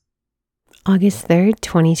August 3rd,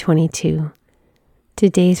 2022.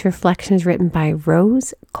 Today's reflection is written by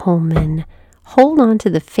Rose Coleman. Hold on to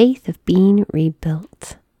the faith of being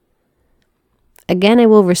rebuilt. Again, I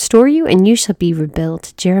will restore you and you shall be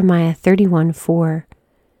rebuilt. Jeremiah 31:4.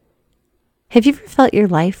 Have you ever felt your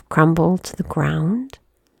life crumble to the ground?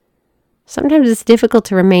 Sometimes it's difficult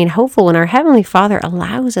to remain hopeful when our Heavenly Father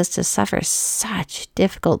allows us to suffer such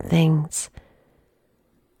difficult things.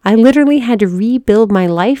 I literally had to rebuild my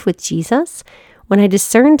life with Jesus when I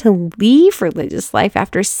discerned to leave religious life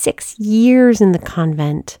after 6 years in the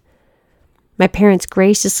convent. My parents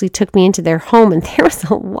graciously took me into their home, and there was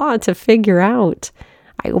a lot to figure out.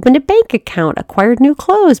 I opened a bank account, acquired new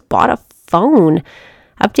clothes, bought a phone,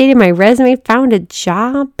 updated my resume, found a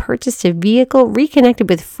job, purchased a vehicle, reconnected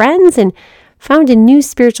with friends, and found a new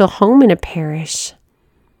spiritual home in a parish.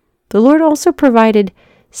 The Lord also provided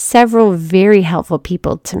several very helpful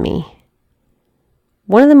people to me.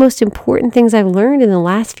 One of the most important things I've learned in the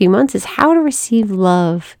last few months is how to receive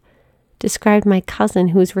love, described my cousin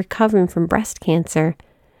who is recovering from breast cancer.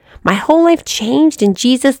 My whole life changed and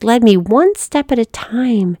Jesus led me one step at a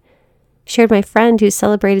time, shared my friend who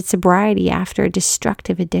celebrated sobriety after a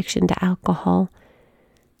destructive addiction to alcohol.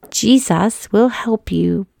 Jesus will help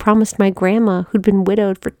you, promised my grandma who'd been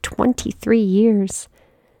widowed for 23 years.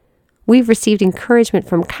 We've received encouragement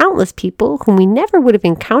from countless people whom we never would have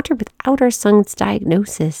encountered without our son's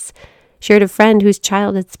diagnosis, shared a friend whose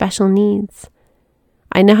child had special needs.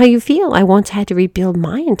 I know how you feel. I once had to rebuild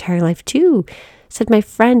my entire life too, said my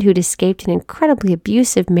friend who'd escaped an incredibly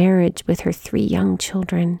abusive marriage with her 3 young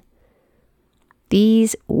children.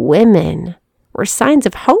 These women were signs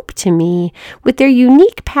of hope to me. With their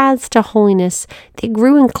unique paths to holiness, they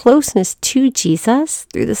grew in closeness to Jesus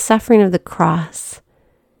through the suffering of the cross.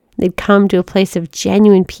 They'd come to a place of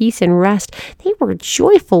genuine peace and rest. They were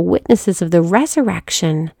joyful witnesses of the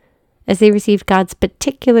resurrection as they received God's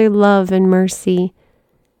particular love and mercy.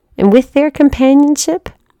 And with their companionship,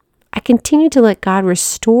 I continued to let God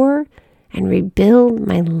restore and rebuild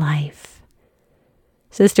my life.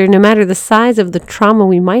 Sister, no matter the size of the trauma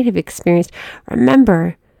we might have experienced,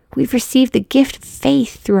 remember, we've received the gift of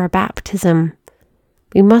faith through our baptism.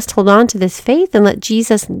 We must hold on to this faith and let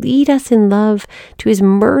Jesus lead us in love to his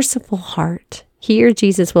merciful heart. Here,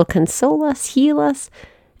 Jesus will console us, heal us,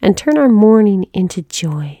 and turn our mourning into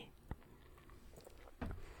joy.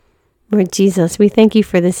 Lord Jesus, we thank you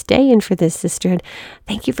for this day and for this sisterhood.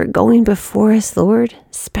 Thank you for going before us, Lord,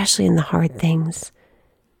 especially in the hard things.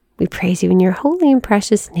 We praise you in your holy and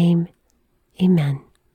precious name. Amen.